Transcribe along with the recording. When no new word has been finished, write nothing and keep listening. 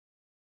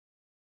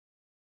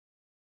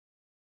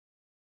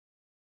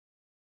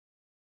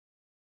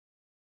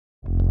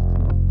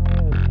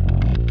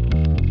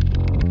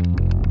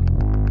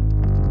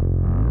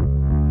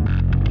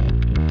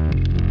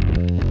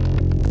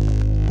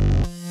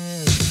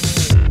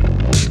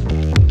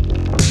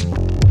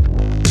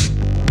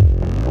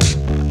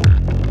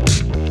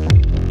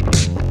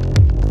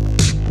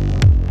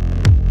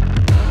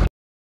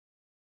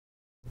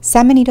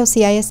San Benito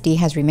CISD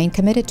has remained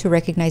committed to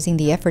recognizing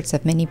the efforts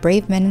of many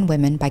brave men and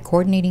women by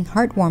coordinating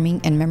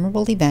heartwarming and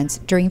memorable events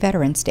during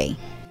Veterans Day.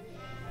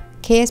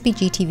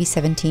 KSBG TV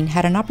 17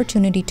 had an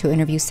opportunity to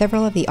interview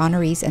several of the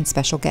honorees and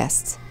special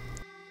guests.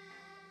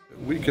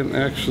 We can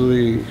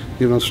actually,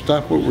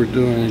 stop what we're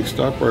doing,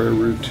 stop our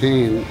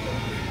routine,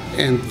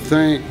 and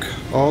thank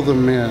all the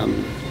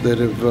men that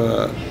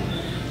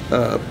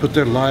have put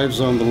their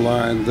lives on the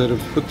line, that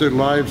have put their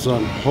lives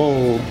on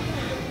hold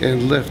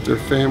and left their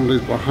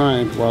families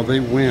behind while they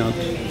went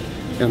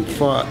and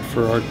fought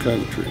for our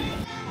country.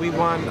 We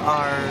want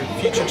our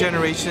future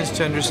generations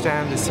to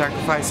understand the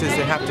sacrifices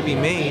that have to be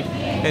made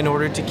in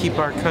order to keep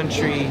our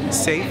country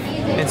safe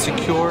and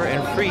secure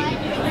and free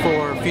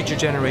for future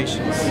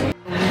generations.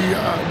 We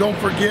don't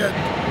forget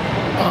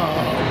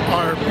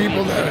our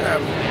people that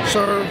have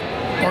served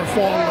or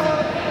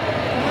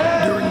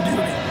fallen during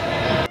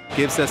duty.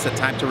 Gives us a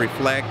time to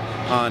reflect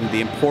on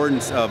the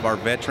importance of our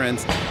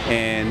veterans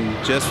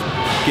and just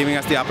giving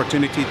us the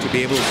opportunity to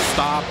be able to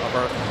stop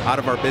out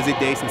of our busy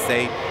days and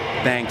say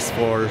thanks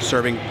for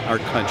serving our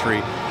country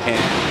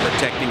and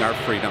protecting our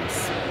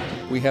freedoms.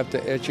 We have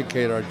to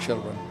educate our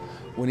children.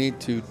 We need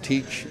to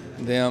teach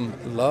them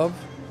love.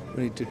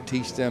 We need to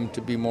teach them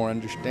to be more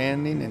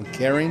understanding and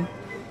caring,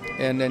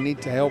 and they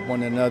need to help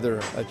one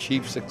another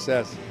achieve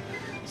success.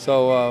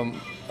 So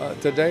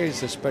today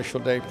is a special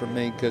day for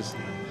me because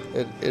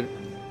it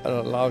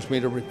allows me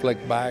to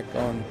reflect back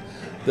on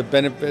the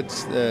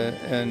benefits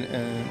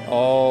and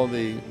all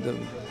the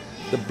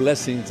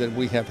blessings that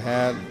we have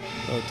had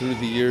through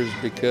the years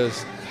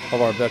because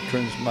of our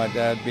veterans. My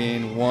dad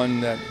being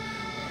one that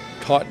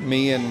taught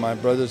me and my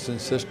brothers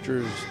and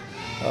sisters.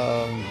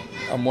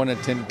 I'm one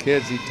of 10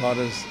 kids. He taught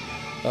us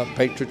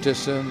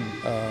patriotism,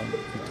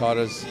 he taught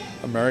us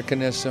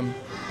Americanism,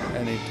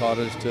 and he taught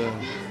us to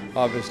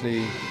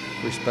obviously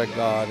respect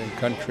God and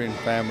country and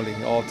family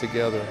all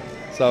together.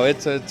 So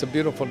it's a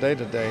beautiful day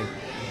today.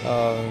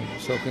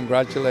 So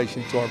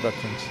congratulations to our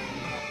veterans.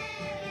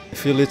 I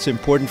feel it's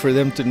important for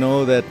them to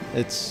know that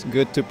it's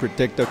good to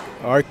protect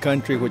our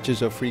country, which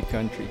is a free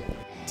country.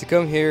 To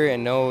come here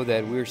and know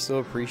that we're still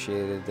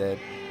appreciated, that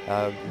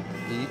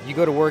you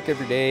go to work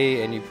every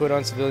day and you put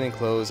on civilian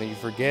clothes and you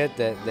forget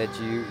that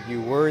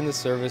you were in the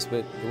service,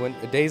 but when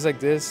days like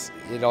this,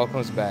 it all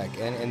comes back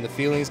and the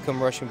feelings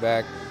come rushing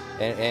back,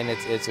 and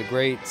it's a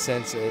great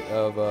sense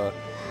of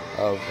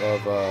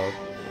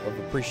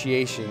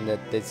appreciation that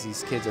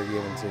these kids are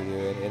giving to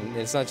you, and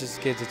it's not just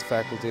kids, it's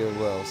faculty as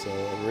well. So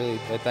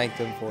I thank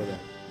them for that.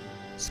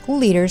 School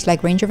leaders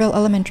like Rangerville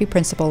Elementary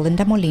Principal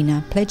Linda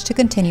Molina pledged to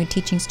continue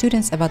teaching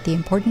students about the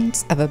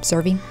importance of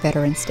observing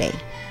Veterans Day.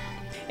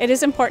 It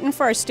is important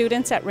for our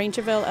students at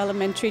Rangerville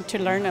Elementary to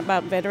learn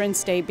about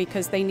Veterans Day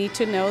because they need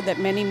to know that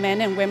many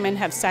men and women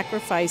have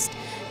sacrificed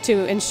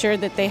to ensure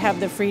that they have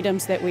the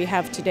freedoms that we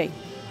have today.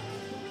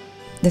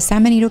 The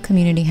San Benito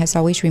community has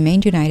always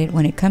remained united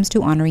when it comes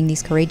to honoring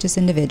these courageous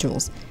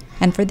individuals,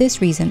 and for this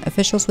reason,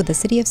 officials with the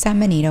City of San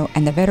Benito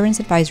and the Veterans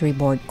Advisory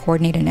Board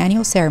coordinate an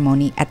annual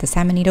ceremony at the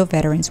San Benito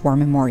Veterans War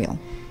Memorial.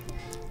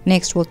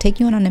 Next, we'll take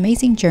you on an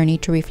amazing journey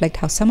to reflect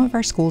how some of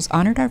our schools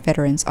honored our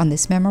veterans on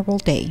this memorable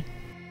day.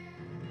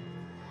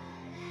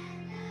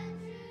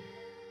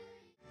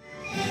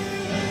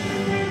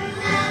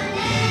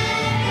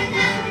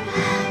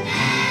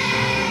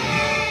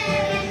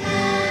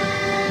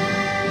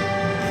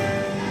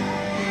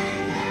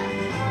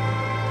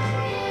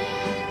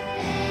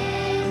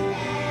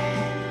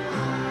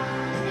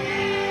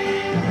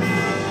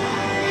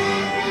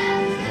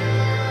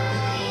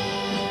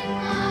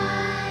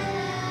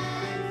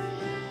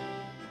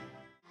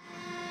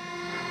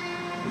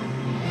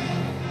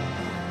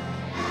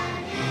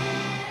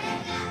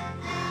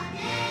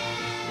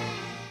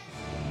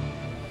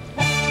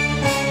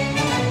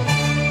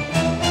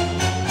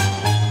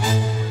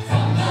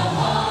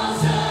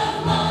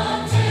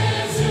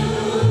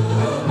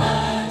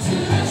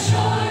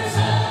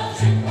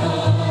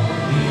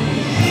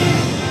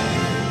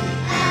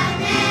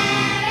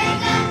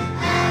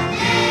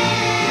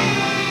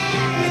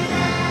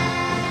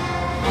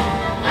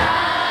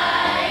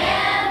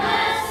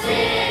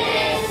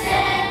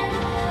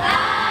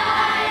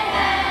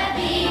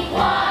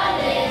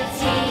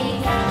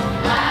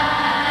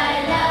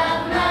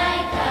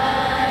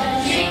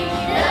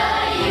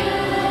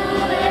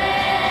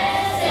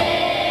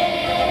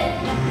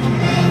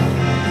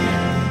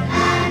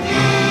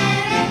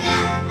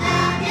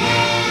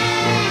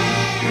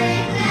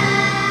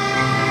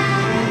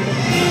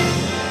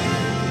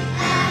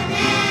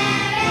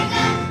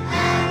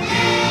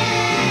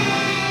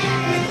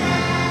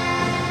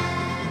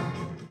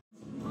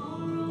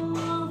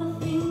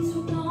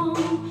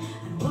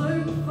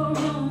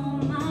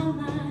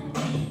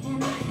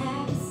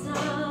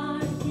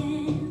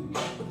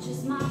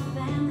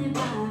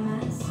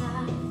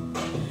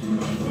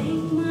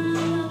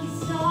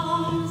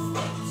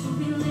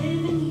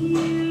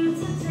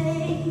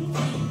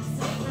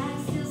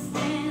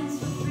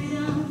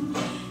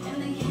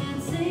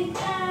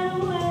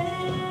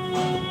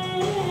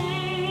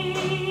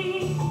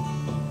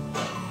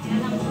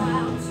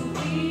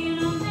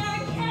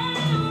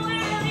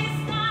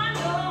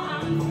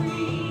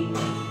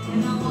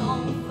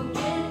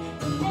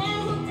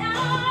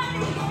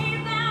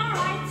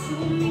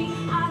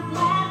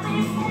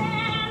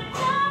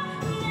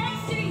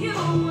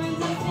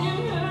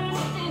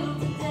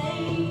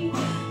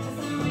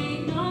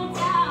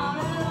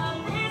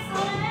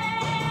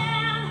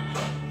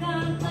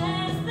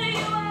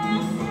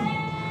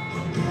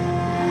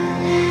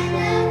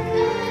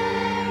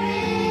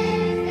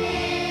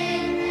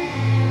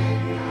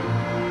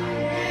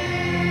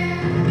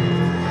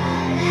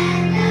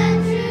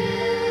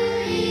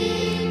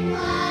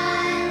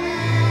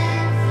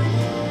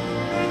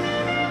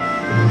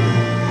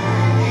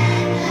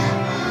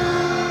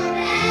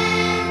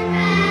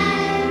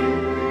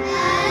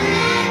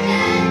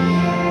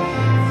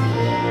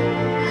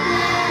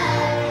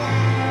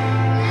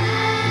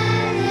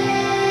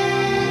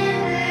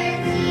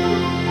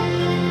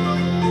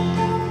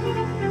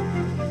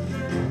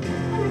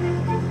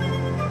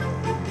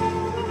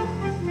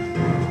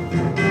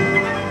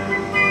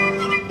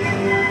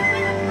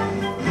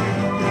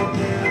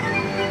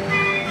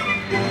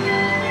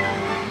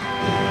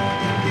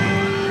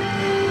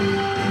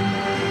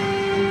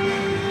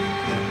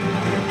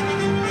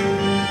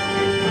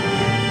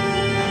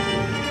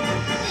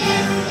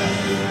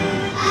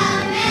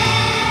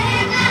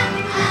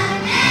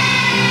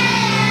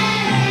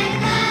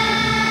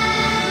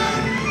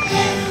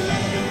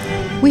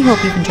 We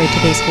hope you've enjoyed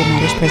today's School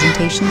Matters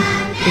presentation.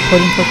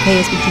 Reporting for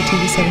KSBG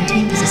TV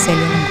 17, this is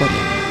Celia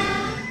Longoria.